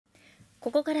こ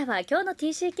こからは今日の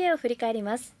TCK を振り返り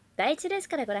ます。第1レース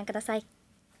からご覧ください。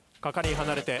係に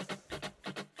離れて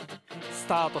ス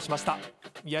タートしました。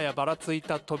ややばらつい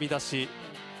た飛び出し、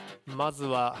まず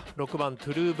は6番ト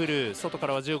ゥルーブルー、外か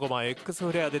らは15番 X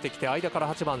フレア出てきて、間か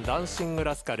ら8番ダンシング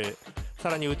ラスカル、さ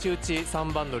らに内々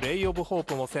3番のレイオブホー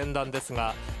プも先団です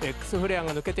が X フレア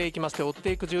が抜けていきまして、追っ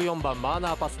ていく14番マーナ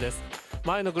ーパスです。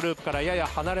前のグループからやや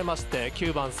離れまして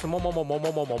9番スモモモモ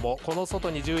モモモモ、この外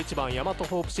に11番ヤマト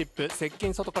ホープシップ、接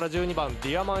近外から12番デ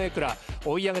ィアマンエクラ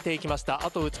追い上げていきました。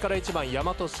あと内から1番ヤ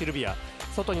マトシルビア、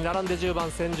外に並んで10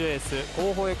番センジュエース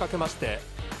後方へかけまして、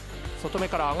外目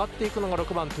から上がっていくのが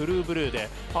6番トゥルーブルーで、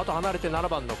あと離れて7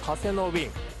番のカセノウィ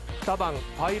ン、2番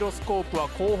パイロスコープは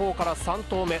後方から3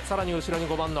頭目、さらに後ろに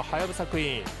5番のハヤブサクイ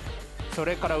ーン、そ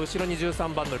れから後ろに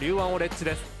13番のリュウアンオレッジ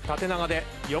です。縦長で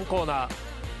4コーナ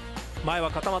ー、前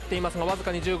は固まっていますがわず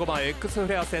かに15番 X フ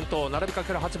レア先頭、並びか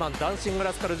ける8番ダンシング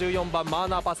ラスカル、14番マー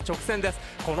ナーパス直線です。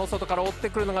この外から追って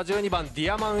くるのが12番デ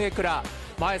ィアマンエクラ、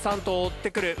前3頭追っ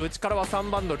てくる、内からは3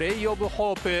番のレイオブ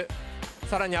ホープ、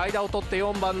さらに間を取って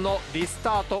4番のリス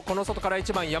タート、この外から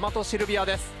1番ヤマトシルビア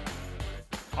です。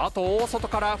あと大外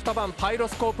から2番パイロ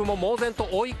スコープも猛然と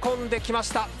追い込んできまし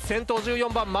た。先頭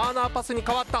14番マーナーパスに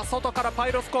変わった、外からパ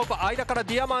イロスコープ、間から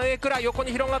ディアマンエクラ、横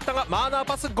に広がったがマーナー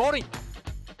パスゴールイン。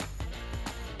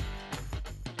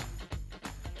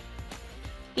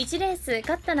1レース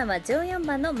勝ったのは14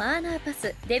番のマーナーパ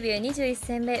ス、デビュー21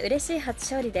戦目嬉しい初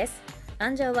勝利です。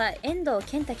安城は遠藤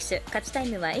健太騎手、勝ちタイ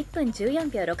ムは1分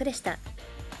14秒6でした。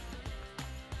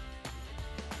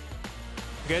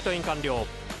ゲートイン完了。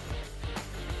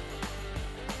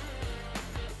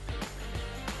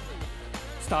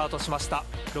スタートしました。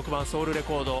6番ソウルレ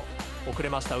コード遅れ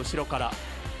ました。後ろから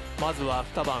まずは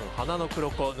2番花の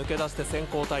黒子抜け出して先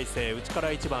行体制、内か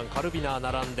ら1番カルビナー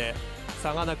並んで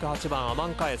差がなく8番アマ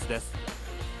ンカエスです。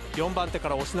4番手か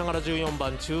ら押しながら14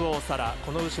番中央サラ、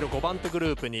この後ろ5番手グ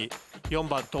ループに4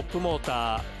番トップモー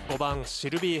ター、5番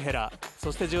シルビーヘラ、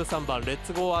そして13番レッ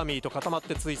ツゴーアーミーと固まっ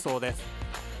て追走です。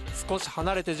少し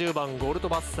離れて10番ゴールド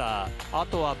バッサー、あ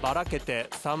とはばらけて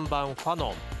3番ファノ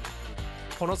ン、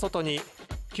この外に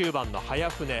9番の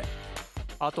早船、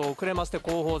あと遅れまして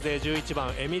後方勢11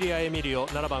番エミリア・エミリオ、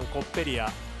7番コッペリ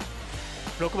ア、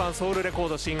6番ソウルレコー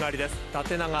ドしんがりです。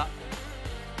縦長、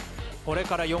これ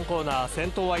から4コーナー、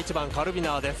先頭は1番カルビ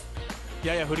ナーです。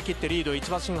やや振り切ってリード1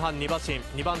馬身半2馬身、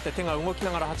2番手手が動き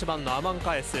ながら8番のアマン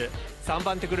カエス、3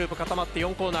番手グループ固まって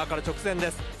4コーナーから直線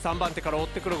です。3番手から追っ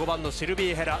てくる5番のシル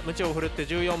ビーヘラ、鞭を振るって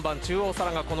14番中央サ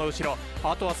ラがこの後ろ、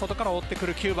あとは外から追ってく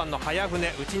る9番の早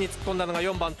船、内に突っ込んだのが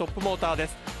4番トップモーターで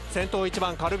す。先頭1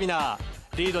番カルビナー、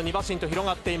リード2馬身と広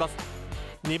がっています。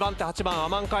2番手8番ア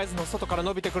マンカエスの外から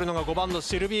伸びてくるのが5番の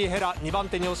シルビーヘラ、2番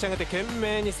手に押し上げて懸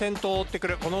命に先頭を追ってく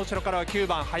る、この後ろからは9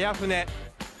番早船、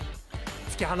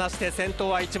突き放して先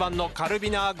頭は1番のカルビ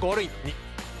ナーゴールインに。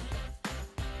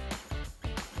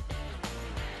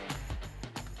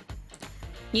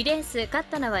2レース勝っ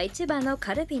たのは1番の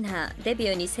カルビナー、デビ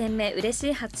ュー2戦目嬉し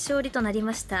い初勝利となり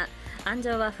ました。安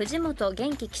城は藤本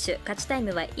元気騎手、勝ちタイ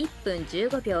ムは1分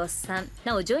15秒3、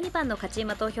なお12番の勝ち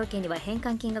馬投票権には返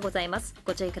還金がございます。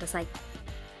ご注意ください。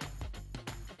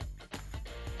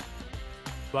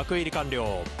枠入り完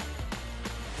了。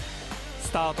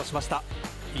スタートしました。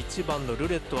1番のル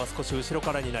レットは少し後ろ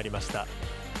からになりました。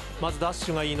まずダッ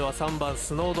シュがいいのは3番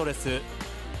スノードレス、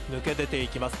抜け出てい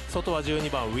きます。外は12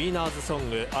番ウィーナーズソ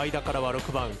ング、間からは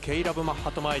6番ケイラブマッ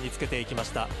ハと前につけていきまし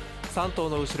た。3頭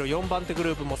の後ろ4番手グ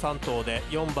ループも3頭で、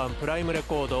4番プライムレ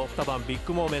コード、2番ビッ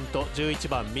グモーメント、11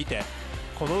番見て、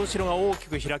この後ろが大き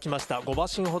く開きました。5馬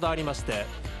身ほどありまして、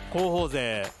後方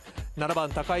勢7番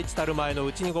高市たる前の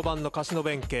内に5番のカシノ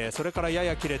弁慶、それからや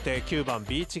や切れて9番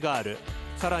ビーチガール、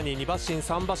さらに2馬身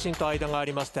3馬身と間があ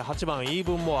りまして8番イー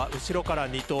ブンモア、後ろから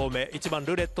2頭目1番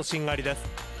ルレットしんがりです。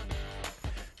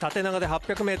縦長で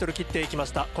 800m 切っていきま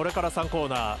した。これから3コー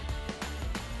ナー、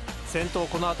先頭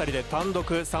この辺りで単独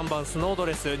3番スノード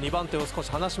レス、2番手を少し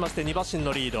離しまして2馬身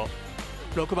のリード、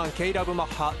6番ケイラブマ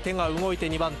ッハ、手が動いて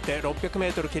2番手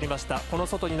 600m 切りました。この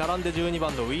外に並んで12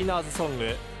番のウィーナーズソン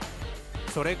グ、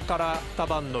それから2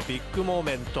番のビッグモー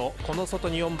メント、この外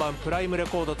に4番プライムレ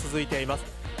コード続いていま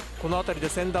す。この辺りで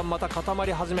先団また固ま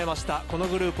り始めました。この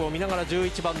グループを見ながら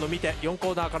11番の見て4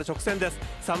コーナーから直線です。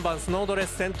3番スノードレ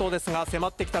ス先頭ですが、迫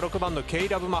ってきた6番のケイ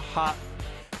ラブマッハ、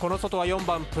この外は4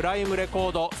番プライムレコ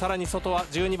ード、さらに外は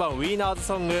12番ウィーナーズ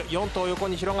ソング、4頭横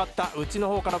に広がった内の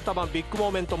方から2番ビッグモ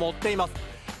ーメントも追っています。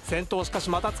先頭しかし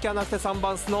また突き放して3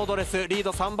番スノードレス、リード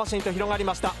3馬身と広がり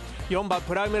ました。4番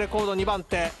プライムレコード2番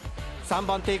手、3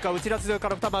番手以下内ら強いか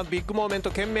ら2番ビッグモーメント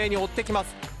懸命に追ってきま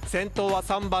す。先頭は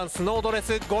3番スノードレ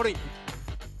スゴールイン。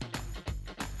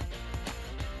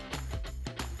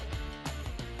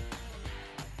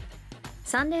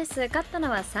3レース勝ったの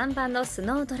は3番のス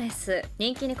ノードレス。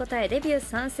人気に応えデビュー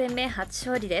3戦目初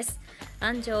勝利です。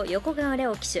安城横川レ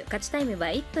オ騎手、勝ちタイムは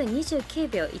1分29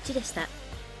秒1でした。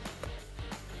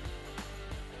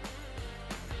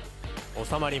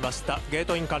収まりました。ゲー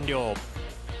トイン完了。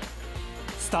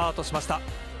スタートしました。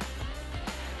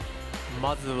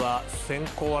まずは先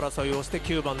行争いをして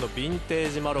9番のヴィンテ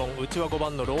ージマロン、内は5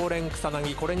番のローレン草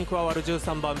薙、これに加わる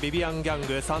13番ビビアンギャン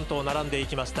グ、3頭並んでい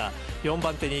きました。4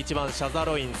番手に1番シャザ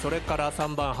ロイン、それから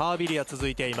3番ハービリア続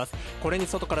いています。これに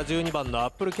外から12番のア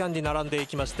ップルキャンディ並んでい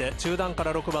きまして、中段か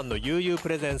ら6番の悠々プ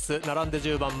レゼンス並んで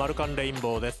10番マルカンレイン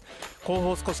ボーです。後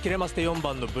方少し切れまして4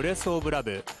番のブレスオブラ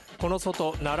ブ、この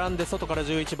外並んで外から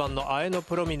11番のアエノ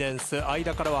プロミネンス、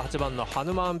間からは8番のハ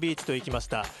ヌマーンビーチと行きまし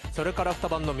た。それから2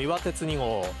番の三輪鉄2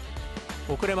号、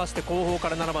遅れまして後方か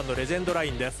ら7番のレジェンドライ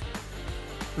ンです。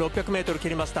 600m 切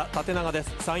りました。縦長で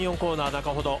す。34コーナー中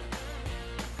ほど、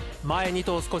前2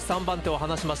頭少し3番手を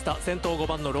離しました。先頭5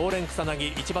番のローレン草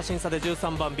薙、1馬身差で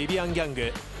13番ビビアンギャン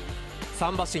グ、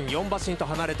3馬身4馬身と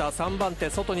離れた3番手、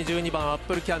外に12番アッ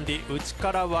プルキャンディ、内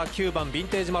からは9番ヴィン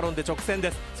テージマロンで直線で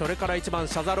す。それから1番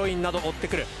シャザロインなど追って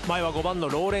くる。前は5番の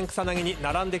ローレン草薙に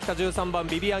並んできた13番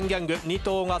ビビアンギャング、2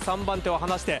頭が3番手を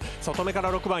離して、外目か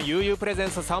ら6番悠々プレゼ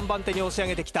ンス3番手に押し上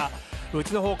げてきた。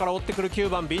内の方から追ってくる9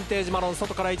番ヴィンテージマロン、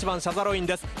外から1番シャザロイン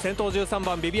です。先頭13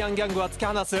番ビビアンギャングは突き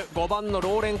放す。5番の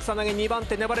ローレン草薙、2番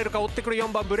手粘れるか、追ってくる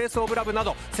4番ブレスオブラブな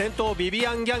ど、先頭ビビ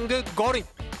アンギャングゴール。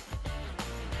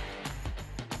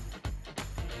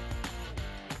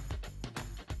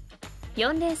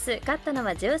4レース勝ったの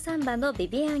は13番のビ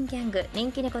ビアンギャング。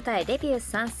人気に応えデビュー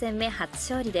3戦目初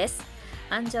勝利です。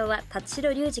安城は辰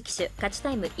代龍二騎手、勝ち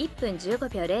タイム1分15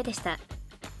秒0でした。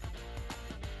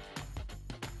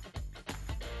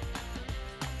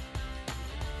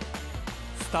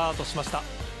スタートしました。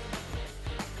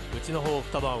内の方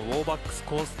2番ウォーバックス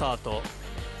好スタート。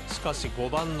しかし5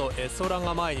番のエソラ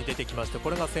が前に出てきまして、こ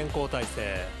れが先行体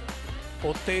制。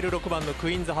追っている6番の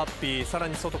クイーンズハッピー、さら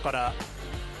に外から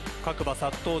各馬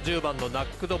殺到10番のナッ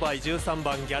クドバイ、13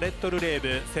番ギャレットルレー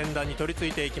ブ、先団に取り付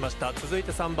いていきました。続い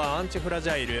て3番アンチフラジ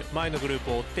ャイル、前のグルー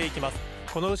プを追っていきます。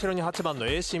この後ろに8番の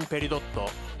エーシンペリドット、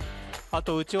あ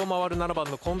と内を回る7番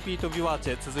のコンピートビワー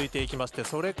チェ続いていきまして、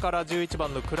それから11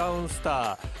番のクラウンス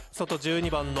ター、外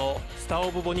12番のスターオ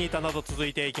ブボニータなど続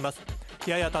いていきます。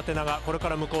やや縦長、これか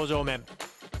ら向こう上面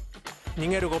逃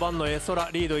げる5番のエソラ、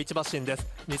リード1馬身です。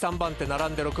2、3番手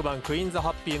並んで6番クイーンズ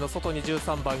ハッピーの外に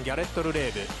13番ギャレットルレ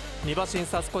ーブ、2馬身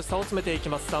差少し差を詰めていき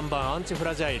ます。3番アンチフ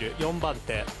ラジャイル、4番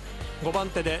手5番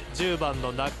手で10番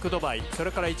のナックドバイ、そ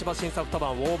れから1馬身差2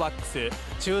番ウォーバックス、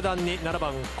中段に7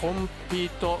番コンピー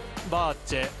トバー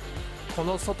チェ、こ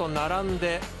の外並ん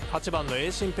で8番のエ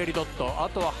ーシンペリドット、あ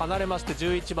とは離れまして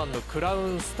11番のクラウ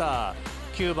ンスター、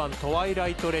9番トワイラ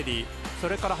イトレディ、そ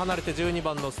れから離れて12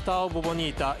番のスターオブボ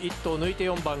ニータ、1頭抜いて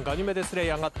4番ガニメデスレイ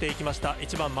上がっていきました。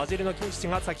1番マジリの騎士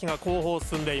が先が後方を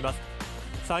進んでいます。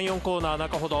3、4コーナー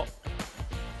中ほど、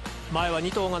前は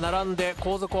2頭が並んで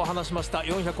後続を離しました。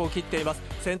400を切っています。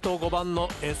先頭5番の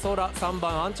エソラ、3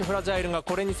番アンチフラジャイルが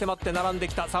これに迫って並んで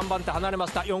きた。3番手離れま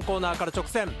した。4コーナーから直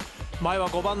線、前は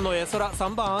5番のエソラ、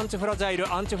3番アンチフラジャイ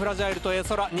ル、アンチフラジャイルとエ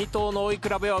ソラ、2頭の追い比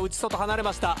べは内外離れ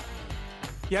ました。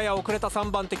やや遅れた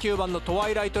3番手9番のトワ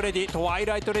イライトレディ、トワイ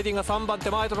ライトレディが3番手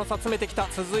前との差詰めてきた。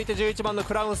続いて11番の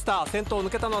クラウンスター、先頭を抜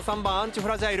けたのは3番アンチフ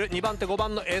ラジャイル、2番手5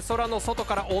番のエソラの外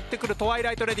から追ってくるトワイ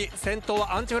ライトレディ、先頭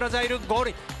はアンチフラジャイルゴー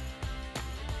ル。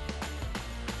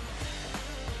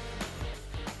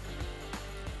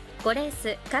5レー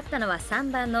ス勝ったのは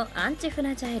3番のアンチフ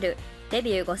ラジャイル。デ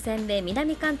ビュー5戦目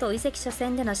南関東移籍初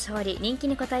戦での勝利、人気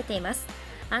に応えています。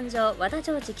安城和田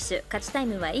城司騎手、勝ちタイ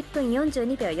ムは1分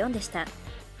42秒4でした。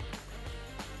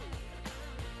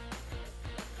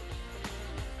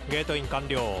ゲートイン完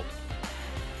了。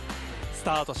ス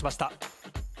タートしました。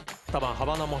2番ハ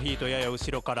バナモヒートやや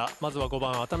後ろから、まずは5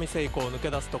番熱海セイコー抜け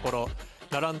出すところ、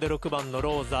並んで6番の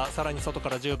ローザ、さらに外か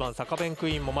ら10番サカベンク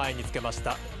イーンも前につけまし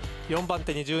た。4番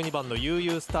手に12番の悠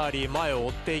々スターリー前を追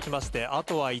っていきまして、あ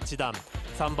とは1段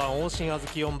3番オーシンアズ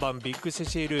キ、4番ビッグシ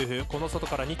シールーフ、この外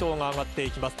から2頭が上がって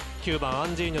いきます。9番ア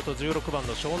ンジーニョと16番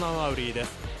の湘南アウリーで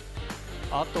す。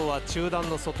あとは中段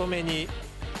の外目に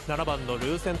7番の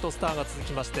ルーセントスターが続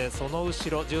きまして、その後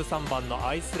ろ13番の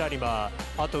アイスラリマ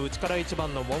ー、あと内から1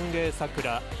番のモンゲーサク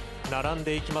ラ、並ん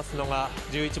でいきますのが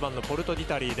11番のポルトディ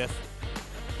タリーです。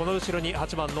この後ろに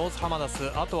8番ノースハマナ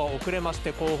ス、あとは遅れまし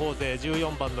て後方勢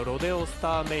14番のロデオス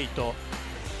ターメイト、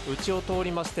内を通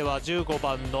りましては15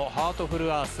番のハートフ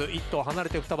ルアース、1頭離れ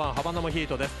て2番ハバナモヒー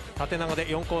トです。縦長で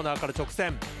4コーナーから直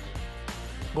線、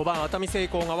5番熱海成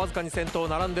功がわずかに先頭、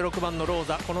並んで6番のロー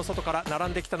ザ、この外から並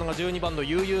んできたのが12番の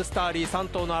悠々スターリー、3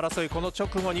頭の争い、この直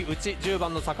後に内10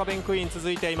番の坂弁クイーン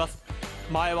続いています。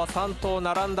前は3頭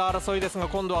並んだ争いですが、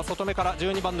今度は外目から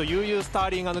12番の悠々スター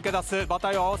リーが抜け出す、馬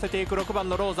体を合わせていく6番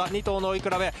のローザ、2頭の追い比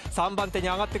べ、3番手に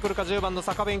上がってくるか10番の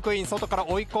坂弁クイーン、外から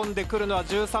追い込んでくるのは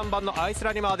13番のアイス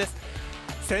ラリマーです。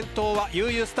先頭は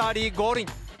悠々スターリーゴールイン。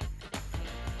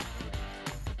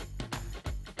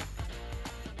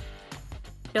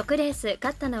6レース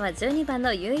勝ったのは12番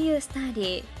の悠々スターリ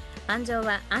ー。安城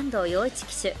は安藤陽一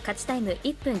騎手、勝ちタイム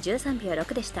1分13秒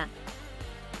6でした。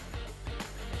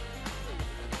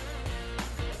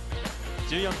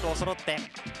14頭揃って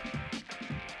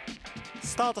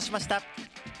スタートしました。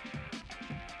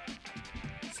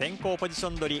先行ポジショ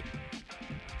ン取り、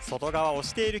外側押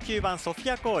している9番ソフ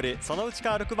ィアコール、その内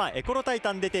から6番エコロタイ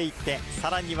タン出ていって、さ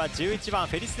らには11番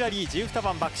フェリスラリー、12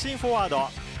番バクシンフォワード、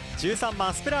13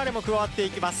番スペラーレも加わってい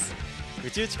きます。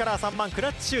内々から3番ク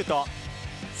ラッチシュート、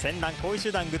先団後位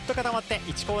集団ぐっと固まって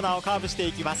1コーナーをカーブして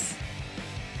いきます。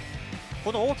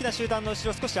この大きな集団の後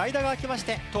ろ少し間が空きまし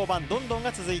て、当番どんどん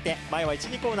が続いて、前は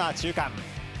 1,2 コーナー中間、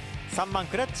3番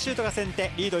クラッチシュートが先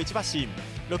手、リード1馬身、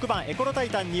6番エコロタイ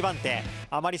タン2番手、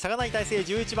あまり差がない体勢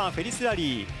11番フェリスラ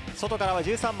リー、外からは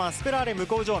13番スペラーレ向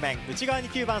こう上面、内側に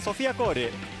9番ソフィアコー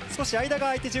ル、少し間が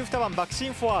空いて12番バクシ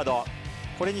ンフォワード、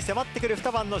これに迫ってくる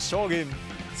2番の将軍、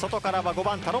外からは5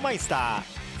番タロマイスタ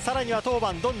ー、さらには当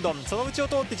番どんどん、その内を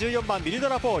通って14番ビルド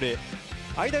ラポール、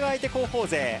間が空いて後方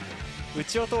勢、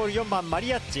内を通る4番マ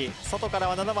リアッチ、外から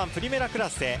は7番プリメラクラ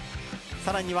ッセ、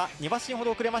さらには2馬身ほ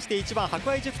ど遅れまして1番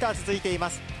白愛ジュピター続いていま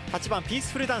す。8番ピー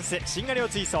スフルダンス、しんがりを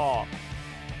追走、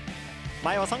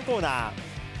前は3コーナー、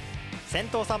先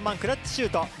頭3番クラッチシュー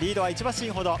ト、リードは1馬身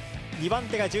ほど、2番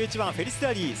手が11番フェリス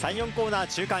ラリー、34コーナー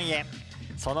中間へ、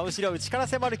その後ろ内から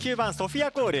迫る9番ソフィ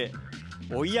アコール、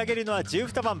追い上げるのは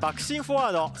12番バクシンフォワ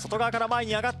ード、外側から前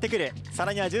に上がってくる、さ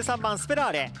らには13番スペラ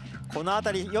ーレ、この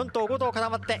辺り4頭5頭固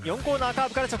まって4コーナーカー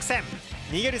ブから直線、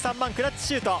逃げる3番クラッチ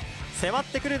シュート、迫っ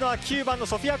てくるのは9番の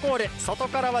ソフィアコール、外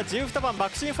からは12番バ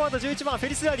クシンフォワード、11番フェ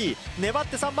リスラリー、粘っ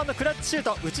て3番のクラッチシュー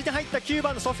ト、内に入った9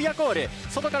番のソフィアコール、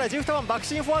外から12番バク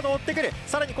シンフォワードを追ってくる、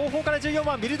さらに後方から14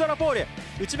番ビルドラポール、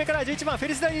内目から11番フェ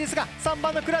リスラリーですが、3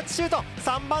番のクラッチシュート、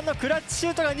3番のクラッチシ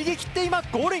ュートが逃げ切って今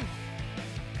ゴールイン。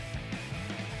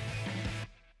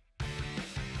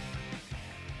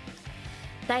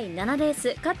第7レー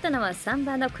ス勝ったのは3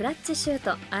番のクラッチシュー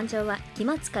ト。安城は木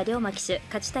松龍馬騎手、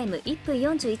勝ちタイム1分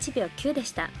41秒9で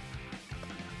した。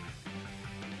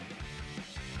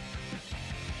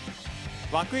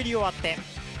枠入り終わって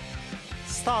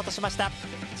スタートしました。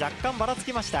若干ばらつ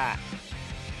きました。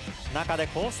中で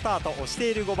好スタートをし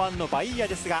ている5番のバイヤ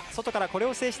ですが、外からこれ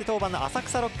を制して当番の浅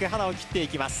草ロック花を切ってい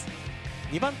きます。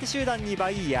2番手集団にバ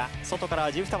イヤ、外からは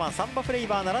12番サンバフレイ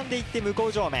バー並んでいって向こ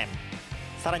う上面、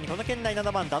さらにこの圏内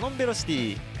7番ダノンベロシテ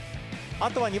ィ、あ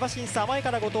とは2馬身差、前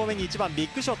から5頭目に1番ビ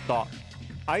ッグショット、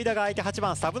間が空いて8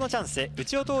番サブのチャンス、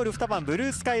内を通る2番ブル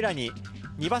ースカイラニ、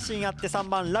2馬身あって3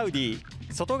番ラウディ、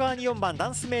外側に4番ダ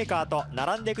ンスメーカーと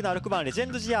並んでいくのは6番レジェ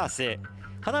ンドジアース、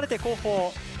離れて後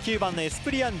方9番のエス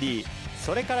プリアンディ、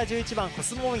それから11番コ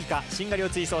スモモイカ、しんがりを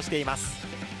追走しています。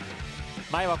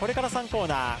前はこれから3コー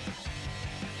ナ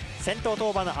ー、先頭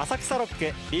当番の浅草ロッ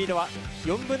ク、リードは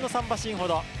4分の3馬身ほ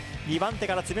ど、2番手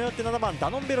から詰め寄って7番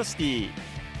ダノンベロシティ、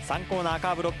3コーナー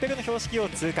カーブ600の標識を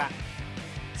通過、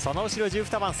その後ろ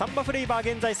12番サンバフレイバ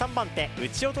ー現在3番手、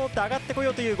内を通って上がってこ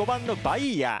ようという5番のバ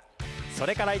イヤ、そ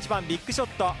れから1番ビッグショッ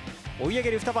ト、追い上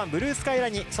げる2番ブルースカイラ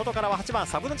に、外からは8番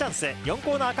サブのチャンス、4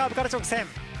コーナーカーブから直線、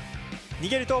逃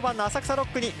げる当番の浅草ロッ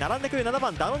クに並んでくる7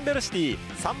番ダノンベロシティ、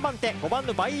3番手5番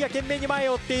のバイヤ懸命に前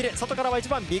を追っている、外からは1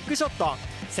番ビッグショット、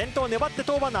先頭粘って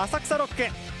当番の浅草ロック、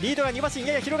リードが2馬身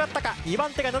やや広がったか、2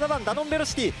番手が7番ダノンベロ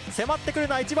シティ、迫ってくる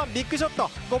のは1番ビッグショット、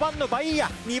5番のバイヤ、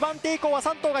2番手以降は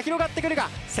3頭が広がってくるが、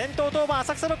先頭当番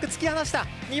浅草ロック突き放した、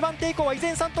2番手以降は依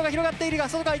然3頭が広がっているが、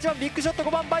外から1番ビッグショット、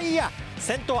5番バイヤ、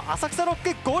先頭浅草ロッ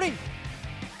クゴールイン。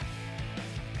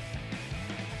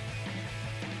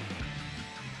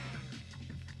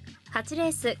8レ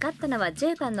ース勝ったのは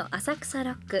10番の浅草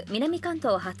ロック、南関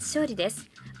東初勝利です。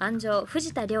安城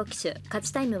藤田亮騎手、勝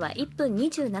ちタイムは1分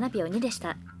27秒2でし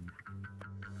た。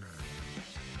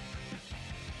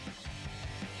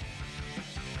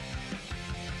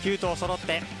9頭揃っ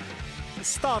て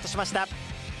スタートしました。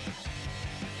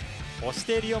押し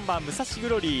ている4番武蔵グ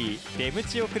ロリー、出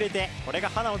口をくれてこれが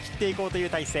花を切っていこうという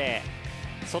体勢、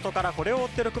外からこれを追っ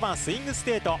て6番スイングス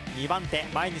テート、2番手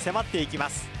前に迫っていきま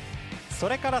す。そ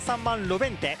れから3番ロベ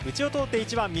ンテ、内を通って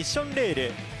1番ミッションレー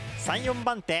ル、3、4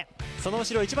番手、その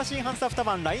後ろ1馬身半差2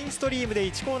番ラインストリームで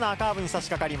1コーナーカーブに差し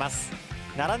掛かります。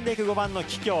並んでいく5番の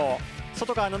桔梗、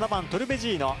外から7番トルベジ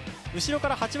ーノ、後ろか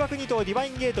ら8枠2頭ディバイ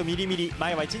ンゲートミリミリ、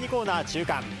前は 1,2 コーナー中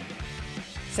間、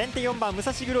先手4番武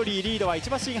蔵グロリー、リードは1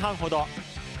馬身半ほど、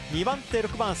2番手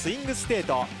6番スイングステー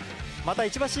ト、また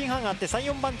1馬身半あって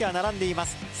3、4番手は並んでいま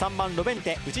す。3番ロベン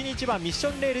テ、内に1番ミッシ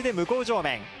ョンレールで向こう上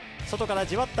面、外から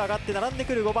じわっと上がって並んで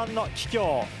くる5番の桔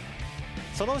梗、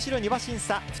その後ろ2馬身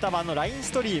差2番のライン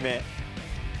ストリーム、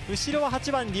後ろは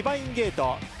8番ディバインゲー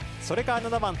ト、それから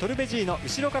7番トルベジーノ、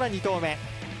後ろから2頭目、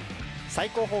最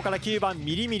後方から9番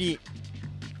ミリミリ、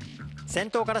先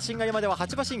頭からしんがりまでは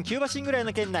8馬身9馬身ぐらい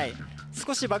の圏内、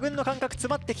少し馬群の間隔詰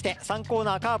まってきて3コー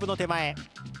ナーカーブの手前、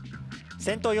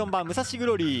先頭4番武蔵グ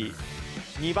ロリー、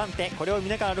2番手これを見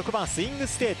ながら6番スイング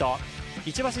ステート、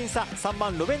1馬身差3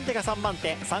番ロベンテが3番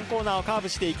手、3コーナーをカーブ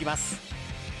していきます。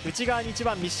内側に1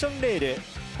番ミッションレール、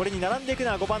これに並んでいく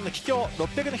のは5番の桔梗、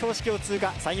600の標識を通過、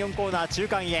3、4コーナー中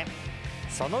間へ、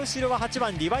その後ろは8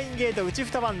番ディバインゲート、内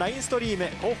2番ラインストリーム、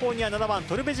後方には7番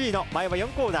トルベジーノ、前は4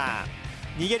コーナー、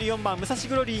逃げる4番武蔵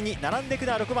グロリーに並んでいく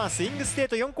のは6番スイングステー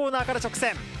ト、4コーナーから直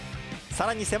線、さ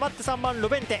らに迫って3番ロ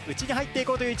ベンテ、内に入ってい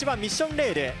こうという1番ミッション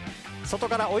レール、外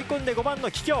から追い込んで5番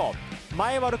の桔梗、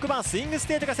前は6番スイングス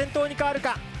テートが先頭に変わる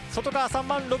か、外から3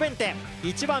番ロベンテ、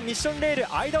1番ミッションレー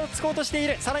ル間をつこうとしてい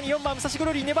る、さらに4番武蔵グ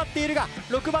ロリー粘っているが、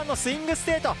6番のスイングス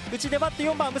テート内粘って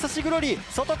4番武蔵グロリ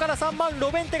ー、外から3番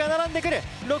ロベンテが並んでくる、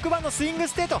6番のスイング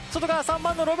ステート、外から3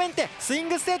番のロベンテ、スイン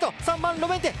グステート3番ロ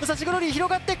ベンテ、武蔵グロリー広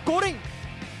がってゴールイン。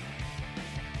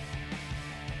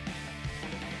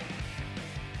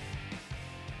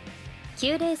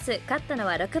9レース勝ったの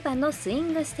は6番のスイ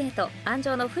ングステート、安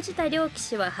城の藤田亮騎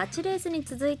手は8レースに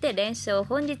続いて連勝、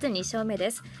本日2勝目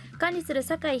です。管理する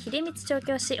酒井秀光調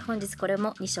教師、本日これ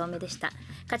も2勝目でした。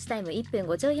勝ちタイム1分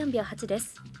54秒8で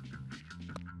す。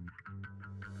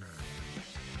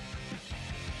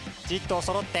10頭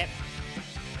揃って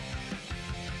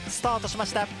スタートしま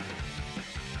した。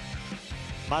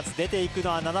まず出ていくの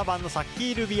は7番のサッ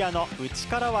キールビアノ、内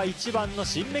からは1番の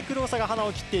シンメクローサが花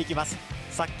を切っていきます。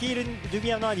サッキール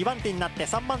ビアノは2番手になって、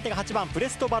3番手が8番プレ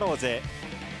ストバローズ、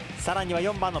さらには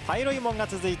4番のパイロイモンが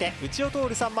続いて、内を通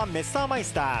る3番メッサーマイ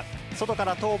スター、外か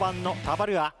ら当番のタバ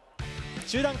ルア、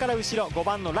中段から後ろ5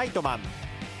番のライトマン、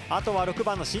あとは6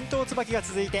番の新東椿が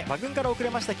続いて、馬群から遅れ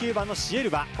ました9番のシエル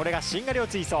バ、これがしんがりを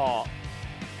追走、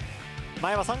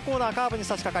前は3コーナーカーブに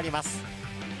差し掛かります。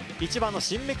1番の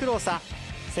シンメクローサ、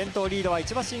先頭リードは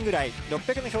1馬身ぐらい、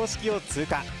600の標識を通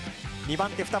過、2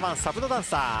番手2番サブノダン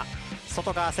サー、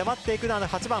外から迫っていくのは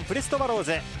8番プレストバロー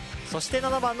ズ、そして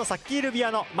7番のサッキールビ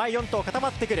アノ、前4頭固ま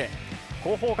ってくる、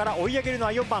後方から追い上げるの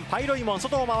は4番パイロイモン、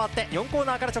外を回って4コー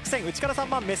ナーから直線、内から3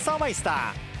番メッサーマイスタ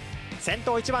ー、先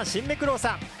頭1番シンメクロー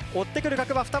サ、追ってくる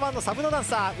各馬2番のサブノダン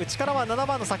サー、内からは7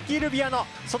番のサッキールビアノ、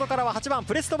外からは8番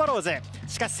プレストバローズ、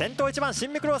しかし先頭1番シ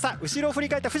ンメクローサ、後ろを振り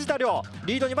返った藤田亮、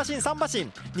リード2馬身3馬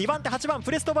身、2番手8番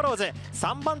プレストバローズ、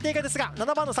3番手以下ですが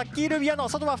7番のサッキールビアノ、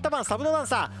外は2番サブノダン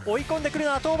サー、追い込んでくる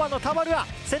のは当番のタバルア、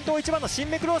先頭1番のシン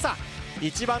メクローサ、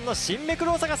1番のシンメク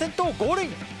ローサが先頭ゴールイ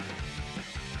ン。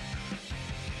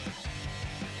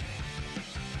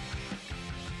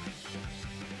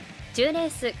10レー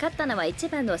ス勝ったのは1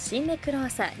番のシンメクロー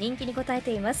サ、人気に応え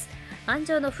ています。安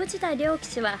城の藤田亮騎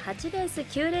手は8レース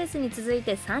9レースに続い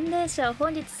て3連勝、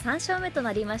本日3勝目と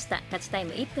なりました。勝ちタイ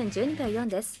ム1分12秒4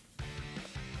です。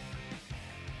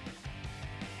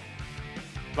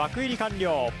枠入り完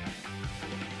了、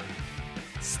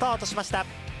スタートしました。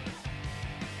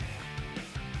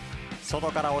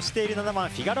外から押している7番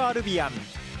フィガロアルビアン、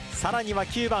さらには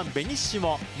9番ベニッシ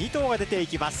モ、2頭が出てい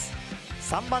きます。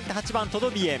3番手8番トド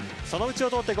ビエン、その内を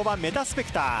通って5番メタスペ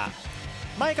クター、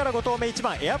前から5頭目1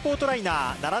番エアポートライ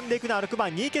ナー、並んでいくのは6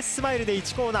番ニーケススマイルで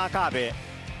1コーナーカーブ、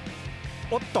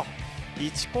おっと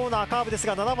1コーナーカーブです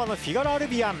が7番のフィガロアル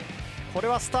ビアン、これ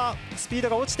はスピード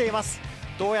が落ちています。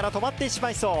どうやら止まってしま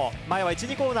いそう。前は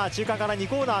 1,2 コーナー中間から2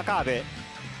コーナーカーブ、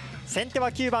先手は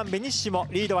9番ベニッシモ、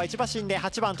リードは1馬身で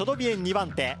8番トドビエン2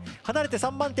番手、離れて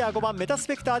3番手は5番メタス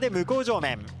ペクターで向こう上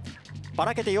面、ば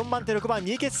らけて4番手6番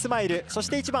ニーケススマイル、そし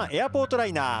て1番エアポートラ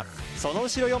イナー、その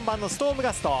後ろ4番のストーム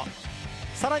ガスト、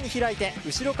さらに開いて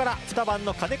後ろから2番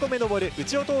の金子目昇る、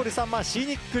内を通る3番シー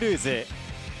ニッククルーズ、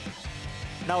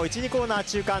なお 1,2 コーナー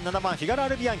中間7番フィガロア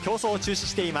ルビアン競争を中止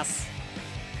しています。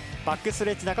バックスト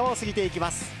レッチ仲間を過ぎていきま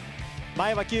す。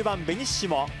前は9番ベニッシ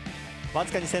モ、わ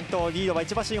ずかに先頭、リードは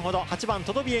1馬身ほど、8番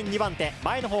トドビエン2番手、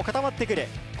前の方固まってくる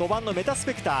5番のメタス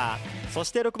ペクター、そ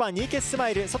して6番ニーケススマ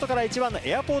イル、外から1番の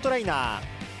エアポートライナ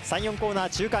ー、3、4コーナー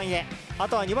中間へ、あ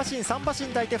とは2馬身3馬身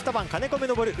抱いて2番金子目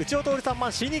昇る、内を通る3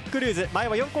番シーニッククルーズ、前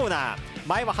は4コーナー、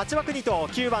前は8枠2頭、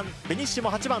9番ベニッシモ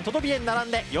8番トドビエン並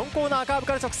んで4コーナーカーブ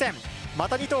から直線、ま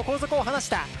た2頭後続を離し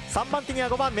た。3番手には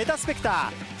5番メタスペクタ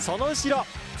ー、その後ろ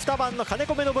2番の金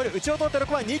子目昇、内を通って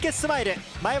6番ニーケススマイル、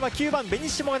前は9番ベニッ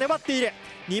シモが粘っている。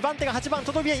2番手が8番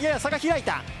トドビエン、やや差が開い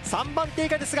た。3番手以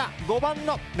下ですが5番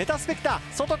のメタスペクター、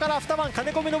外から2番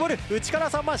金子目昇、内から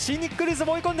3番シーニッククルーズ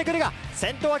も追い込んでくるが、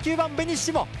先頭は9番ベニッ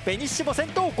シモ、先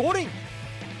頭ゴールイン。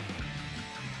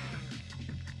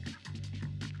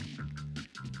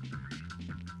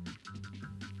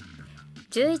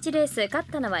11レース勝っ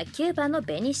たのは9番の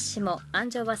ベニッシモ、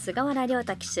安城は菅原亮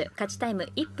太騎手、勝ちタイム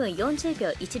1分40秒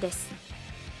1です。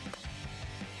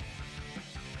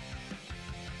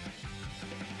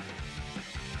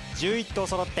11頭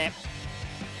揃って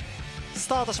ス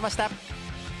タートしました。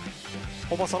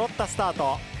ほぼ揃ったスター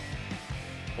ト。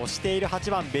押している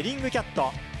8番ベリングキャッ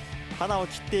ト、花を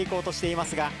切っていこうとしていま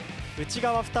すが、内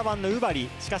側2番のウバリ、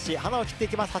しかし花を切ってい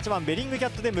きます。8番ベリングキャ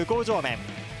ットで向こう上面、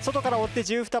外から追って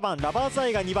12番ラバーズア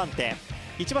イが2番手、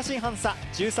1馬身半差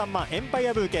13番エンパイ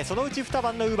アブーケ、そのうち2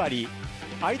番のウバリ、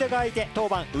間が空いて当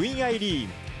番ウィンアイリーン、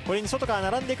これに外か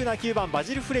ら並んでいくのは9番バ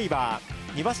ジルフレイバ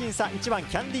ー、2馬身差1番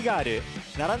キャンディガール、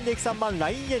並んでいく3番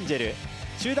ラインエンジェル、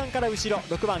中段から後ろ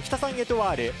6番北サンエト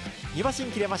ワール、2馬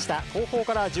身切れました。後方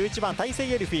から11番大西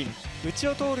エルフィン、内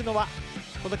を通るのは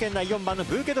この県内4番の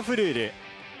ブーケドフルール。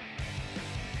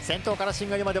先頭からしん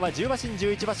がりまでは10馬身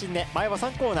11馬身で、前は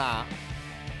3コーナ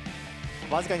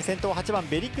ー、わずかに先頭8番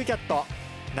ベリッグキャット、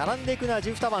並んでいくのは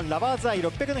12番ラバーズアイ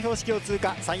600の標識を通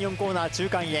過、34コーナー中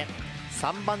間へ。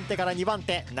3番手から2番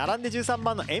手並んで13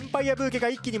番のエンパイアブーケが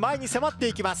一気に前に迫って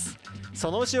いきます。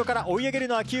その後ろから追い上げる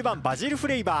のは9番バジルフ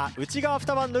レイバー、内側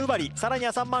2番のウバリ、さらに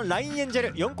は3番ラインエンジ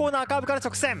ェル、4コーナーカーブから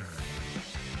直線。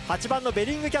8番のベ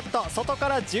リングキャット、外か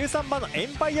ら13番のエ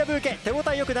ンパイアブーケ、手応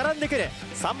えよく並んでくる。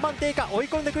3番手以下追い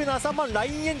込んでくるのは3番ラ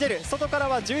インエンジェル、外から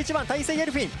は11番大西エ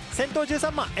ルフィン、先頭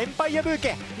13番エンパイアブー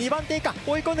ケ、2番手以下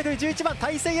追い込んでくる11番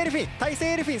大西エルフ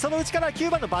ィン、その内から9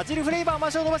番のバジルフレイバー、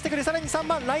マシを伸ばしてくる。さらに3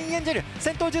番ラインエンジェル、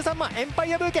先頭13番エンパ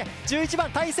イアブーケ、11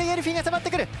番大西エルフィンが迫っ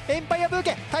てくる。エンパイアブー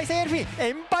ケ、大西エルフィン、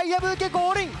エンパイアブーケ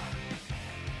ゴールイン。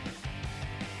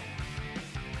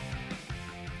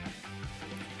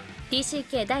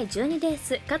TCK 第12レー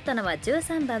ス勝ったのは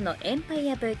13番のエンパイ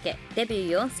アブーケ、デビ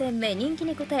ュー4戦目、人気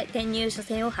に応え転入初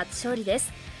戦を初勝利で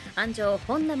す。安城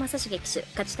本田正成騎手、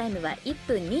勝ちタイムは1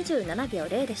分27秒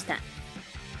0でした。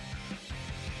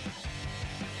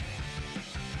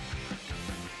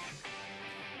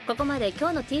ここまで今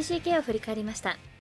日の TCK を振り返りました。